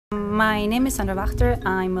My name is Sandra Wachter.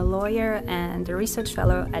 I'm a lawyer and a research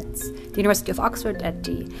fellow at the University of Oxford at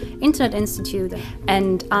the Internet Institute,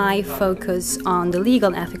 and I focus on the legal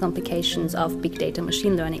and ethical implications of big data,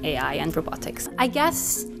 machine learning, AI, and robotics. I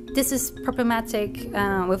guess this is problematic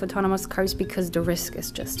with autonomous cars because the risk is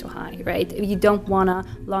just too high, right? You don't want to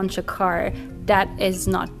launch a car that is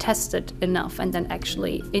not tested enough and then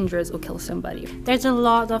actually injures or kills somebody. There's a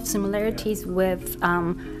lot of similarities with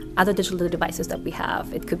other digital devices that we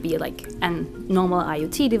have. It could be like a normal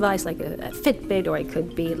IoT device, like a Fitbit, or it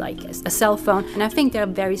could be like a cell phone. And I think there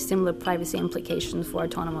are very similar privacy implications for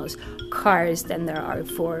autonomous cars than there are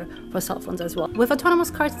for cell phones as well. With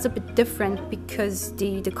autonomous cars, it's a bit different because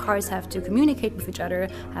the cars have to communicate with each other,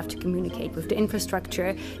 have to communicate with the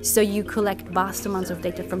infrastructure. So you collect vast amounts of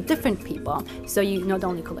data from different people. So you not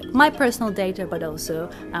only collect my personal data, but also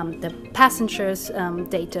the passengers'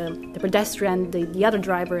 data, the pedestrian, the other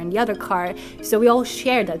driver in the other car. So we all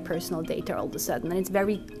share that personal data all of a sudden, and it's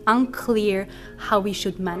very unclear how we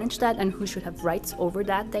should manage that and who should have rights over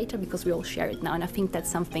that data, because we all share it now. And I think that's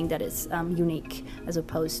something that is unique as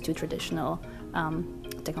opposed to traditional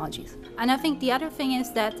technologies. And I think the other thing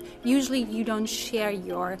is that usually you don't share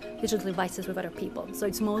your digital devices with other people. So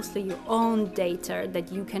it's mostly your own data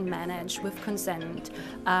that you can manage with consent,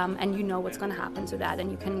 and you know what's going to happen to that, and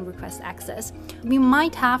you can request access. We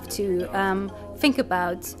might have to think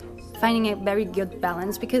about finding a very good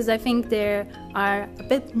balance, because I think there are a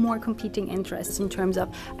bit more competing interests in terms of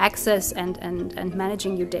access and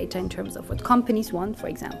managing your data in terms of what companies want, for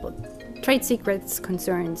example, trade secrets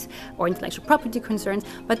concerns or intellectual property concerns,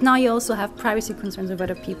 but now you also have privacy concerns of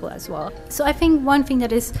other people as well. So I think one thing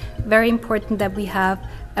that is very important, that we have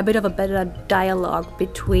a bit of a better dialogue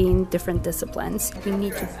between different disciplines. We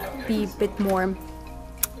need to be a bit more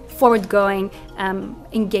forward-going,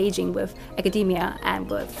 engaging with academia and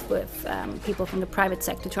with people from the private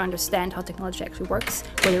sector to understand how technology actually works,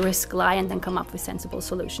 where the risks lie, and then come up with sensible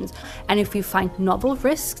solutions. And if we find novel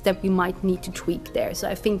risks, that we might need to tweak there. So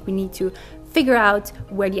I think we need to figure out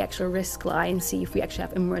where the actual risks lie and see if we actually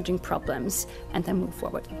have emerging problems, and then move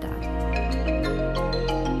forward with that.